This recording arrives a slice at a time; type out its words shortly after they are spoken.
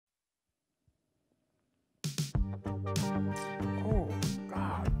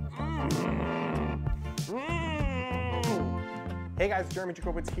Hey guys, Jeremy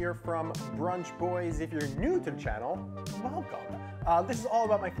Jacobowitz here from Brunch Boys. If you're new to the channel, welcome. This is all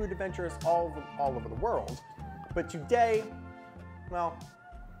about my food adventures all over the world. But today, well,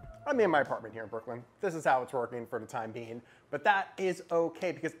 I'm in my apartment here in Brooklyn. This is how it's working for the time being. But that is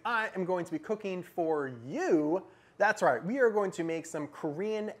okay because I am going to be cooking for you. That's right, we are going to make some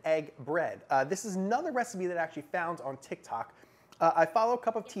Korean egg bread. This is another recipe that I actually found on TikTok. I follow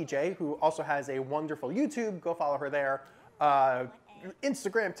Cup of TJ, who also has a wonderful YouTube. Go follow her there.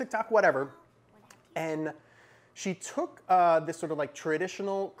 Instagram, TikTok, whatever. And she took this sort of like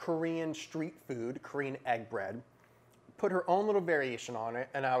traditional Korean street food, Korean egg bread, put her own little variation on it,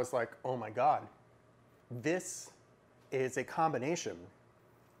 and I was like, oh my God, this is a combination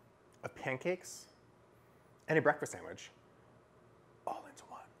of pancakes and a breakfast sandwich all into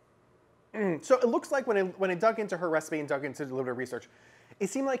one. So it looks like when I dug into her recipe and dug into a little bit of research, it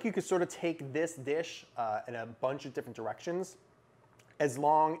seemed like you could sort of take this dish in a bunch of different directions as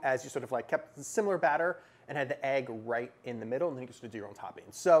long as you sort of like kept the similar batter and had the egg right in the middle, and then you could sort of do your own topping.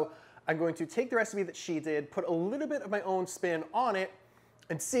 So I'm going to take the recipe that she did, put a little bit of my own spin on it,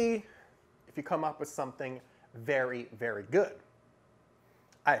 and see if you come up with something very, very good.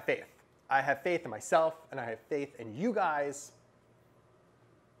 I have faith. I have faith in myself, and I have faith in you guys.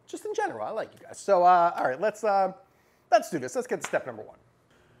 Just in general, I like you guys. So, all right, let's do this. Let's get to step number one.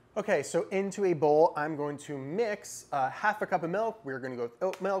 Okay, so into a bowl, I'm going to mix half a cup of milk. We're going to go with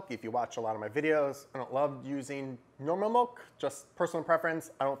oat milk. If you watch a lot of my videos, I don't love using normal milk, just personal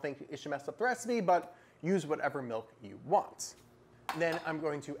preference. I don't think it should mess up the recipe, but use whatever milk you want. Then I'm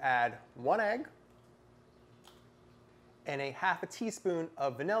going to add 1 egg and a half a teaspoon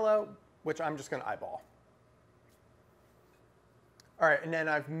of vanilla, which I'm just going to eyeball. All right, and then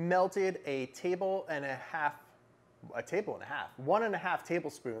I've melted 1.5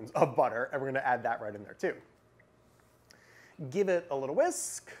 tablespoons of butter, and we're gonna add that right in there too. Give it a little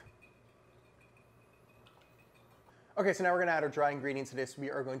whisk. Okay, so now we're gonna add our dry ingredients to this.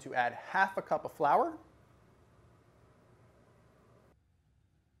 We are going to add half a cup of flour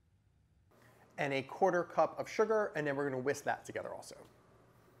and 1/4 cup of sugar, and then we're gonna whisk that together also.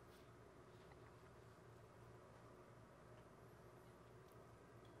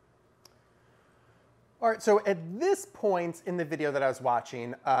 All right, so at this point in the video that I was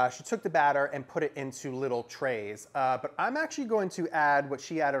watching, she took the batter and put it into little trays. But I'm actually going to add what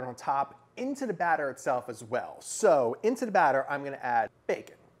she added on top into the batter itself as well. So into the batter, I'm gonna add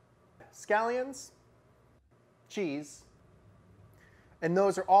bacon, scallions, cheese, and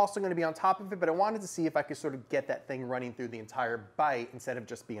those are also gonna be on top of it, but I wanted to see if I could sort of get that thing running through the entire bite instead of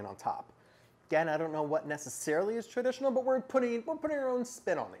just being on top. Again, I don't know what necessarily is traditional, but we're putting our own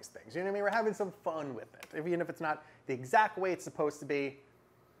spin on these things. You know what I mean? We're having some fun with it. Even if it's not the exact way it's supposed to be,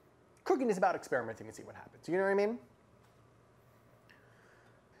 cooking is about experimenting and see what happens. You know what I mean?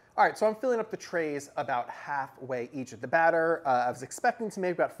 All right, so I'm filling up the trays about halfway each of the batter. I was expecting to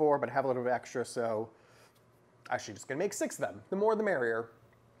make about 4, but I have a little bit extra, so actually just gonna make 6 of them. The more the merrier.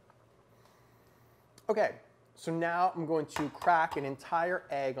 Okay. So now I'm going to crack an entire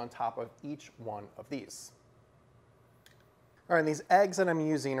egg on top of each one of these. All right, and these eggs that I'm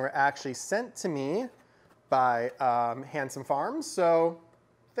using are actually sent to me by Handsome Farms, so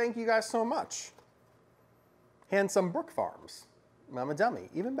thank you guys so much. Handsome Brook Farms. I'm a dummy,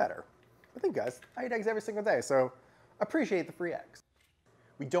 even better. But thank you guys, I eat eggs every single day, so appreciate the free eggs.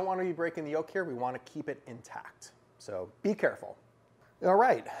 We don't want to be breaking the yolk here, we want to keep it intact, so be careful. All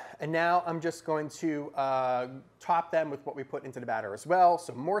right, and now I'm just going to top them with what we put into the batter as well.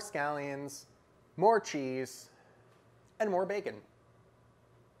 So more scallions, more cheese, and more bacon.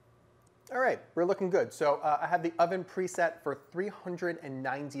 All right, we're looking good. So I have the oven preset for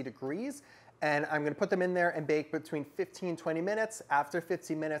 390 degrees, and I'm gonna put them in there and bake between 15 and 20 minutes. After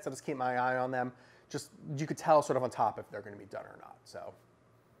 15 minutes, I'll just keep my eye on them. Just, you could tell sort of on top if they're gonna be done or not. So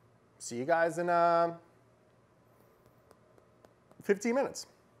see you guys in 15 minutes.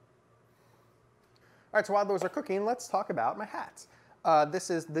 All right, so while those are cooking, let's talk about my hats. This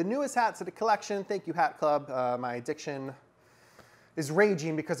is the newest hat to the collection. Thank you, Hat Club. My addiction is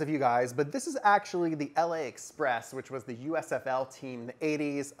raging because of you guys, but this is actually the LA Express, which was the USFL team in the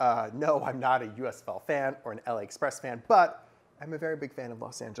 80s. No, I'm not a USFL fan or an LA Express fan, but I'm a very big fan of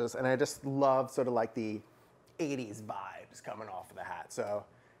Los Angeles, and I just love sort of like the 80s vibes coming off of the hat. So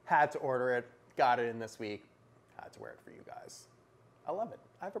had to order it, got it in this week, had to wear it for you guys. I love it.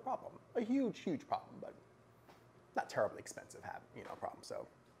 I have a problem. A huge, huge problem, but not terribly expensive problem. So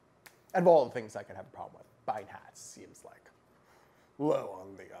out of all the things I could have a problem with, buying hats seems like low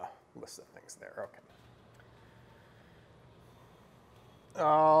on the list of things there. Okay.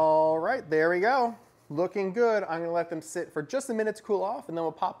 All right, there we go. Looking good. I'm gonna let them sit for just a minute to cool off, and then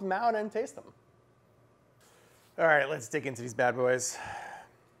we'll pop them out and taste them. All right, let's dig into these bad boys.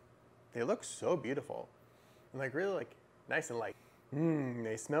 They look so beautiful. And like really like nice and light.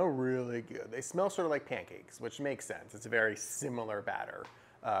 They smell really good. They smell sort of like pancakes, which makes sense. It's a very similar batter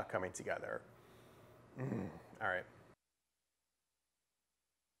coming together. All right.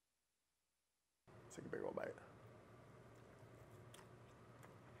 Let's take a big old bite.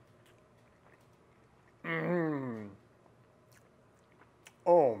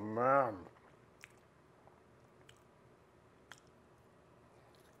 Oh man.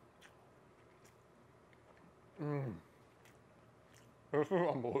 This is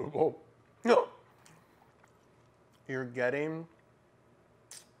unbelievable. You're getting,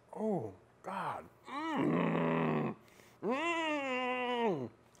 oh God.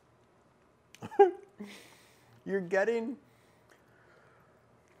 You're getting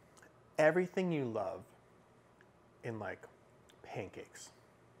everything you love in like pancakes.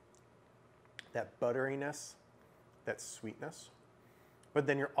 That butteriness, that sweetness. But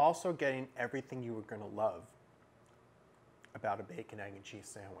then you're also getting everything you were gonna love about a bacon, egg, and cheese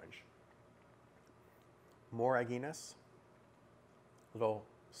sandwich. More egginess, little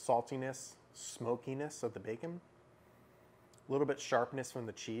saltiness, smokiness of the bacon, a little bit sharpness from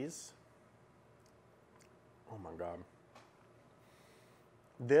the cheese. Oh my God.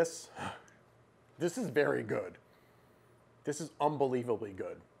 This is very good. This is unbelievably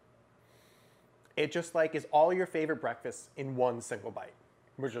good. It just like is all your favorite breakfasts in one single bite,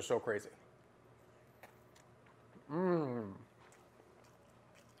 which is so crazy.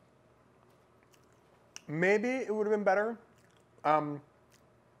 Maybe it would have been better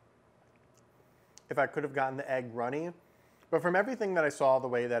if I could have gotten the egg runny. But from everything that I saw, the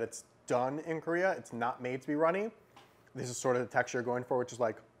way that it's done in Korea, it's not made to be runny. This is sort of the texture you're going for, which is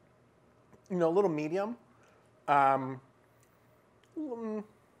like, you know, a little medium.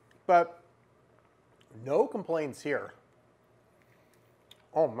 But no complaints here.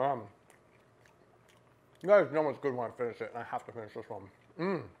 Oh man. You guys know it's good when I finish it, and I have to finish this one.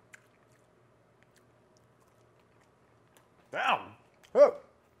 Damn. Oh.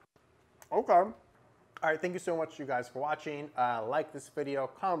 Okay. All right, thank you so much, you guys, for watching. Like this video,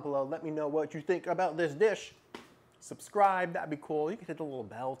 comment below, let me know what you think about this dish. Subscribe, that'd be cool. You can hit the little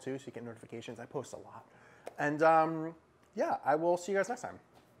bell too so you get notifications. I post a lot. And yeah, I will see you guys next time.